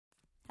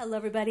Hello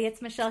everybody,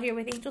 it's Michelle here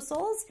with Angel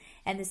Souls,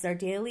 and this is our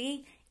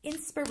daily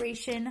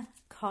inspiration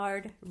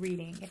card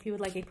reading. If you would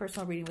like a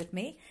personal reading with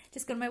me,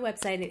 just go to my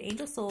website at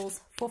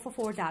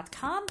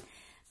angelsouls444.com.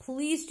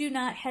 Please do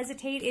not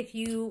hesitate if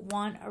you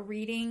want a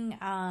reading.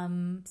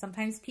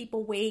 Sometimes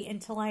people wait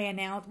until I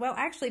announce, well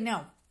actually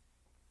no.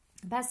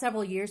 The past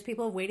several years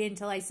people have waited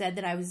until I said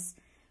that I was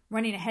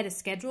running ahead of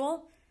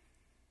schedule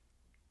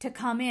to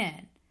come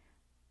in.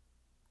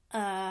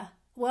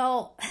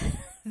 Well,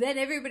 then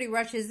everybody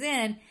rushes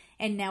in,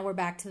 and now we're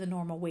back to the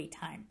normal wait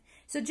time.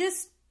 So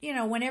just,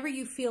 whenever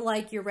you feel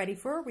like you're ready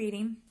for a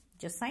reading,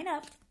 just sign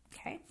up,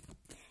 okay?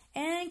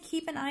 And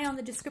keep an eye on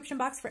the description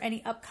box for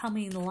any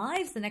upcoming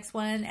lives. The next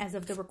one, as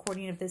of the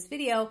recording of this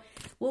video,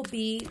 will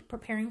be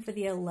preparing for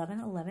the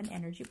 11/11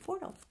 energy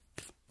portal.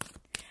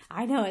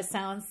 I know it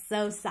sounds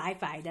so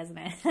sci-fi, doesn't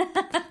it?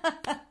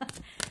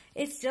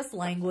 It's just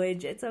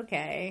language. It's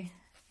okay.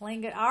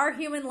 Our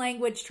human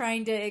language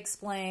trying to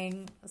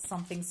explain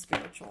something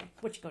spiritual.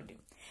 What you gonna do?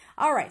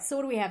 All right, so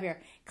what do we have here?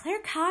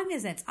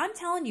 Claircognizance. I'm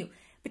telling you,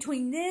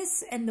 between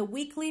this and the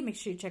weekly, make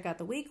sure you check out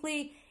the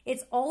weekly.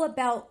 It's all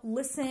about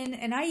listen.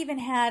 And I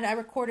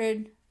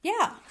recorded,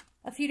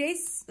 a few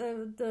days,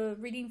 the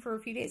reading for a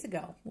few days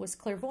ago was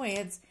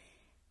clairvoyance.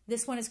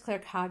 This one is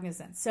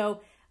claircognizance. So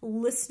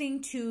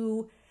listening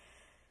to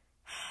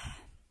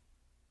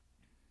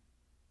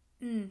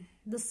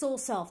the soul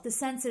self, the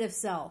sensitive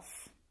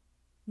self.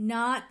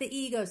 Not the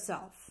ego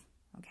self,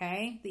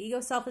 okay? The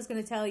ego self is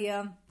going to tell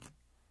you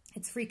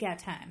it's freak out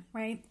time,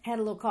 right? Had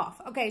a little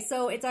cough. Okay,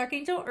 so it's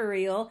Archangel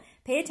Uriel.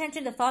 Pay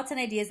attention to thoughts and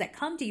ideas that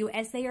come to you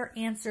as they are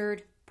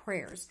answered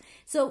prayers.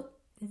 So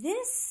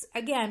this,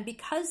 again,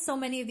 because so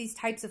many of these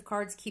types of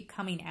cards keep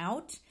coming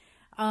out,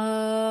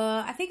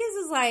 I think this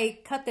is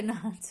like cut the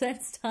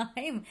nonsense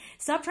time.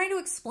 Stop trying to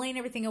explain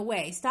everything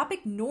away. Stop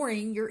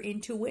ignoring your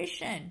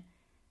intuition.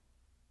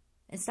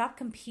 And stop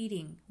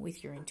competing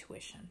with your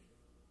intuition.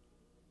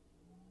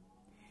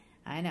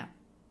 I know.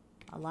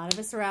 A lot of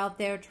us are out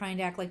there trying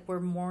to act like we're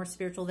more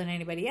spiritual than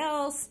anybody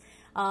else.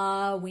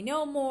 We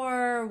know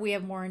more. We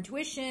have more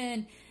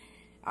intuition.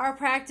 Our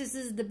practice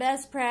is the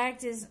best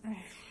practice.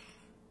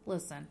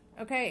 Listen,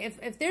 okay?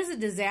 If there's a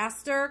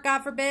disaster,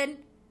 God forbid,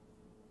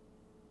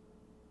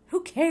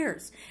 who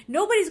cares?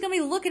 Nobody's going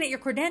to be looking at your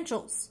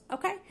credentials,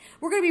 okay?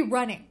 We're going to be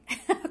running,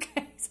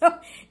 okay? So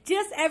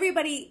just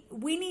everybody,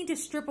 we need to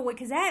strip away,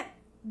 because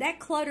that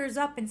clutters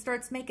up and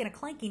starts making a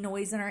clanky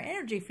noise in our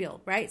energy field,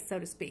 right? So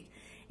to speak.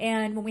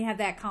 And when we have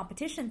that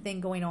competition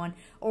thing going on,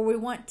 or we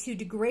want to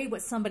degrade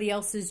what somebody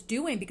else is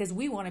doing because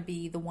we want to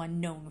be the one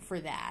known for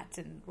that,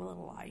 and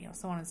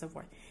so on and so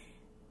forth.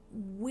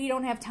 We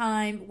don't have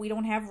time. We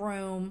don't have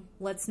room.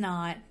 Let's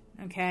not,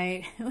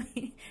 okay?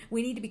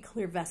 We need to be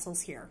clear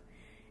vessels here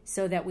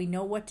so that we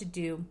know what to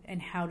do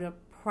and how to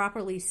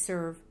properly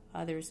serve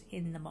others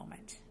in the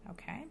moment,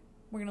 okay?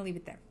 We're going to leave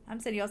it there. I'm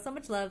sending you all so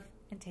much love,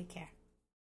 and take care.